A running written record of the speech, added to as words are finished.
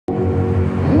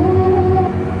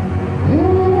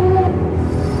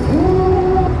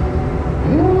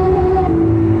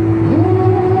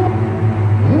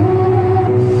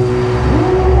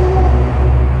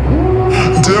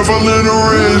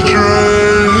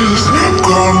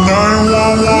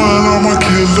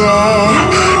killer.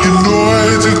 You know I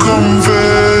hate to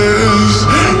confess.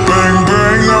 Bang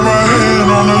bang, got my hand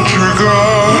on the trigger.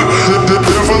 The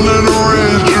devil in a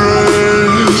red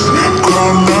dress.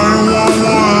 Call 911,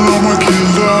 I'm a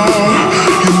killer.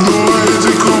 You know I hate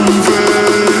to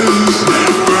confess.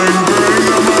 Bang bang,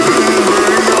 got my hand,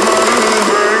 bang, got my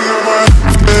hand. Call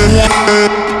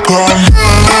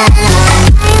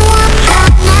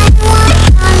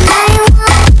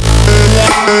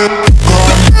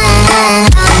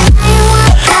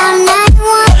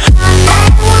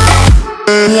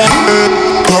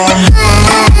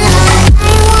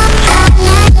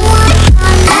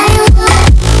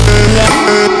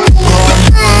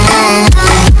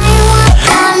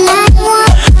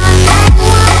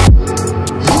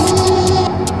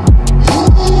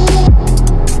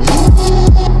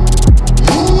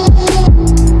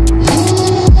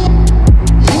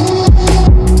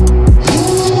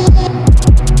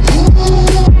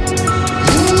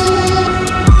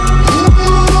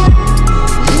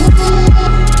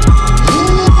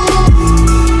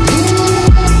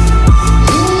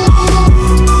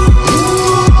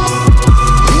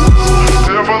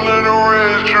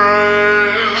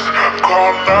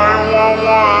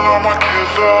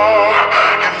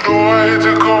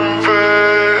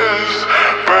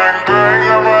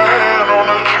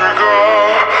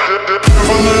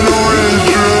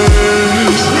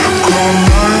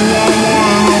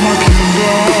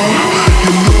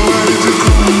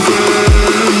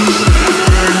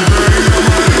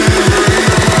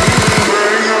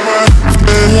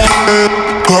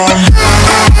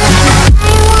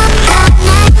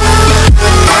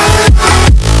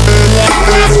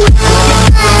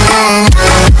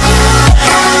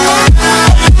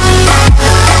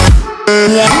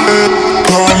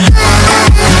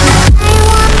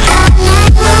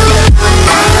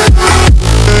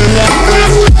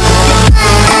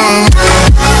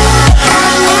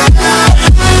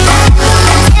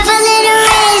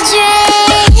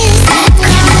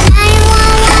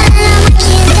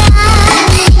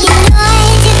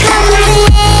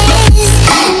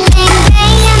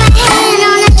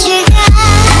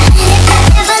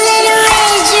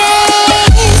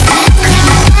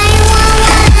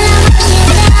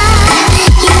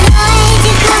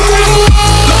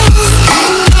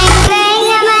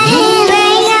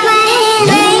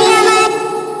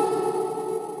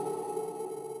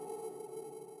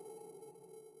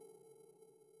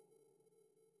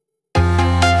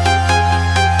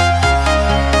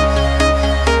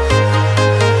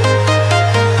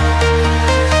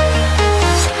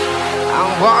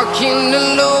walking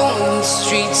alone, the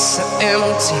streets are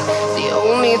empty. The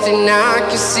only thing I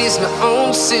can see is my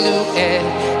own silhouette.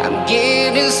 I'm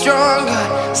getting stronger,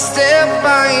 step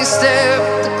by step.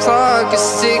 The clock is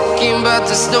ticking, but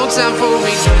there's no time for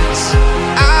regrets.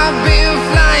 I've been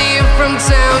flying from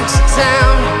town to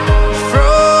town,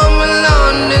 from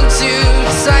London to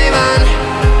Thailand.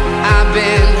 I've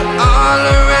been all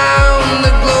around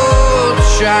the globe,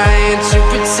 trying to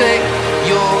protect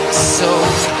your soul.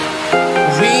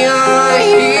 We are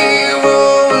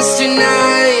heroes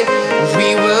tonight. We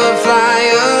will fly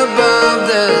above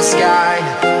the sky.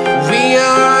 We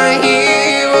are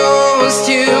heroes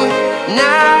tonight.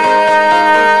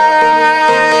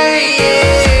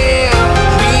 Yeah.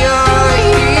 We are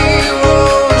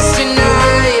heroes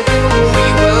tonight. We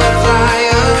will fly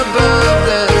above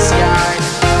the sky.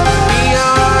 We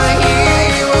are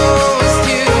heroes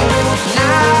tonight.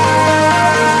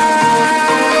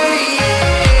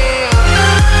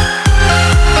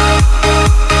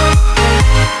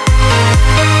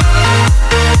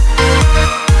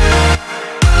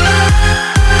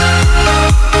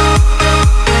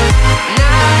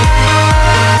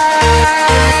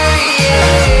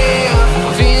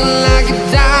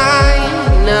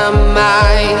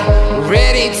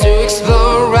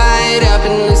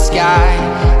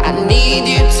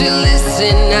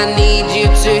 I need you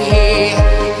to hear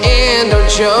and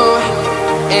don't show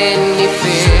any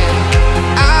fear.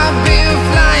 I've been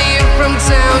flying from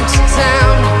town to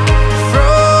town,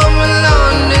 from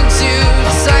London to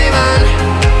Thailand.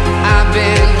 I've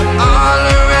been all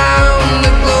around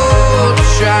the globe,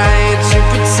 trying to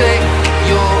protect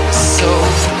your soul.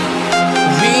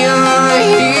 We are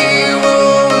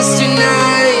heroes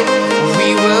tonight. We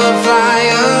will fly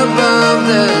above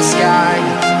the sky.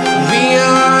 We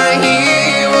are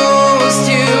heroes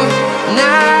tonight.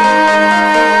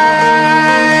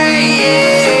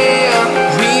 Yeah,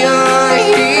 we are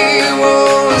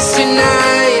heroes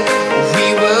tonight.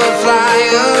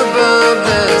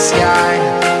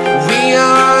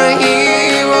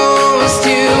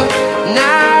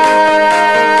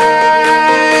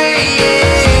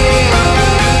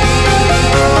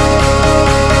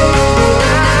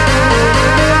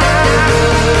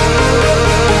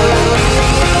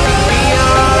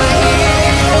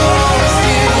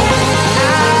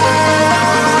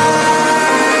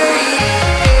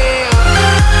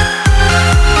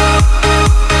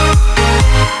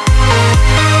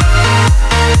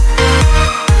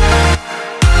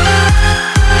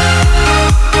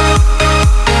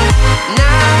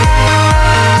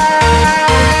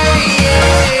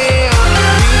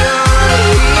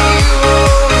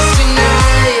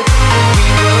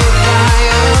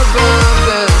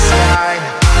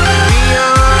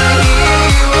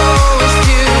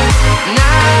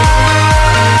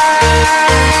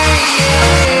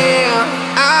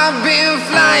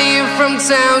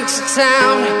 town to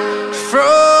town,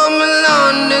 from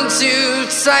London to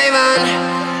Taiwan.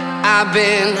 I've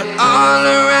been all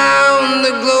around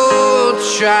the globe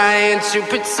trying to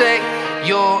protect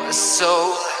your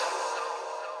soul.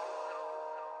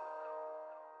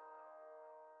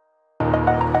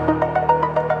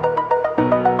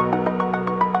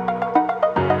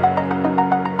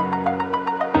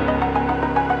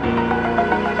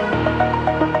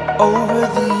 Over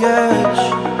the edge,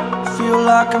 feel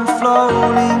like I'm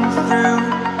floating through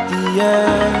the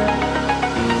air.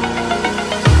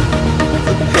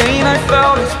 The pain I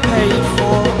felt is paid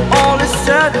for, all is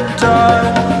said and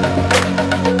done.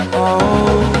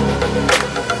 Oh,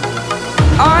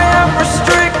 I am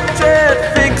restricted,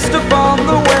 fixed upon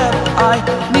the web. I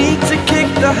need to kick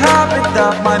the habit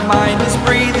that my mind is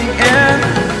breathing in.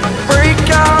 Break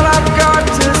out, I've got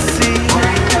to see.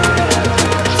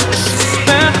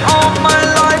 Spent all my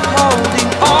life holding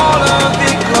all of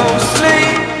it closely.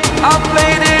 I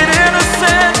played it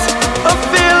innocent, a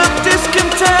feel of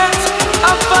discontent.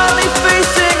 I'm finally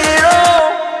facing it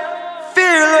all,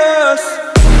 fearless.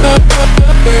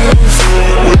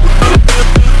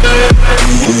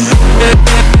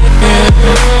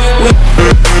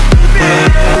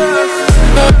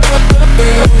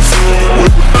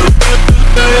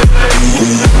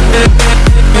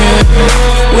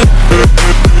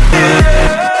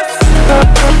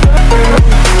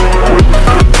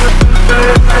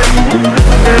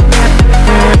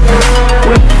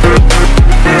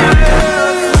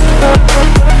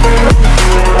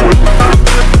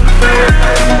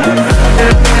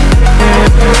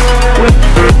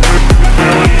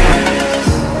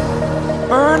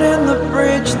 Burning the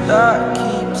bridge that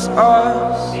keeps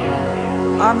us.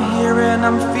 I'm here and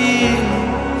I'm feeling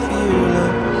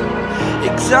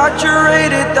fearless.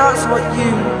 Exaggerated, that's what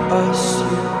you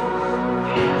assume.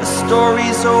 The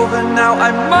story's over now,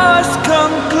 I must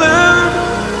conclude.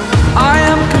 I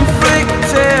am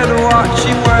conflicted,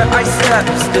 watching where I step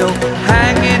still,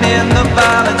 hanging in the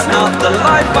balance. Not the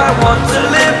life I want to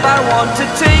live, I want to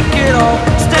take it all.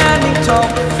 Standing tall,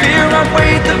 fear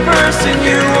outweighed the person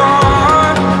you are.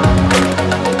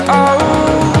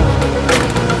 Oh,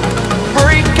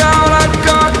 break out, I've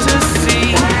got to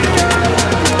see.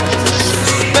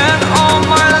 Spent all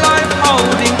my life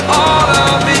holding all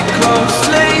of it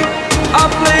closely. I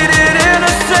played it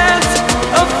innocent,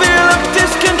 a feel of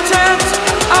discontent.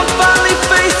 I'm finally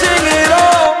facing it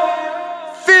all,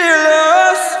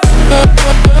 fearless.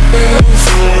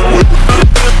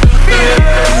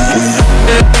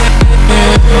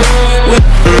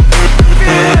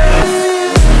 Fearless.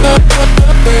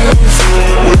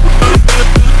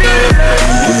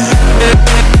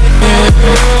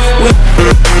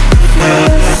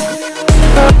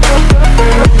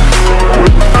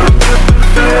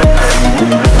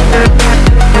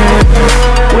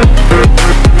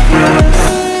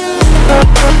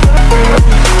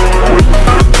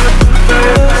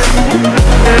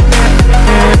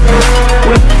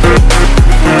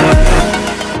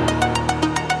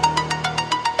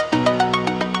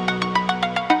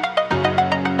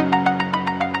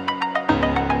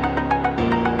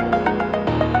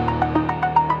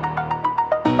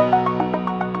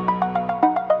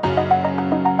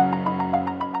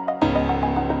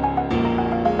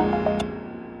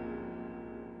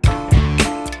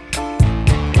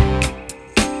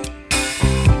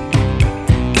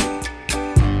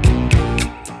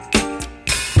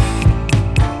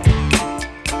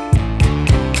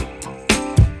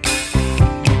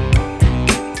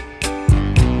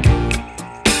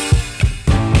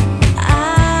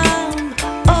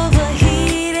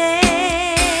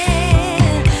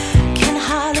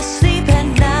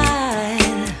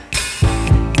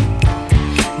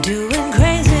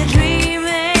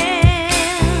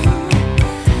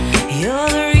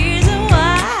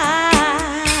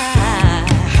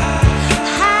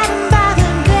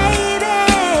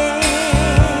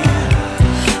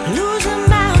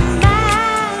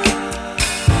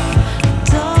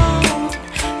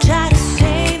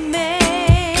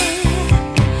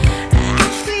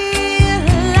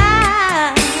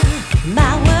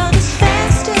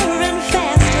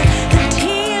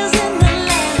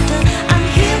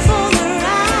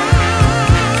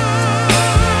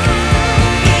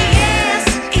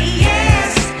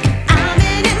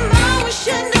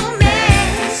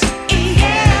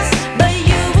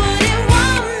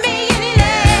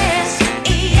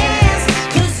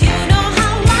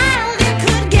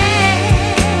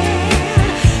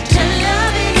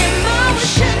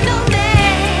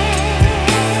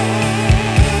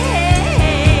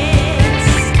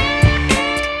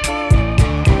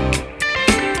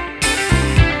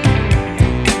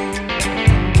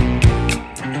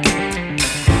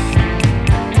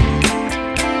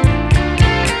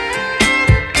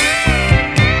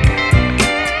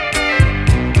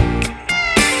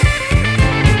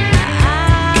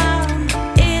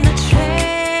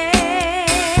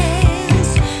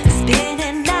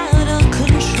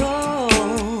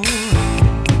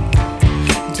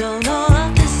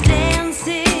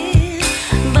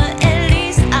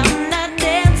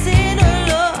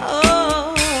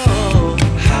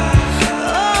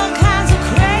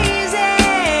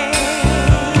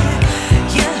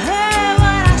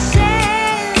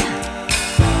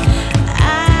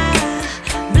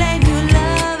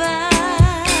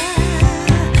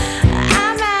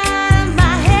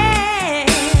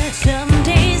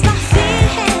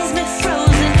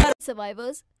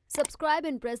 subscribers. Subscribe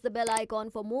and press the bell icon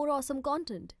for more awesome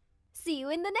content. See you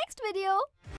in the next video.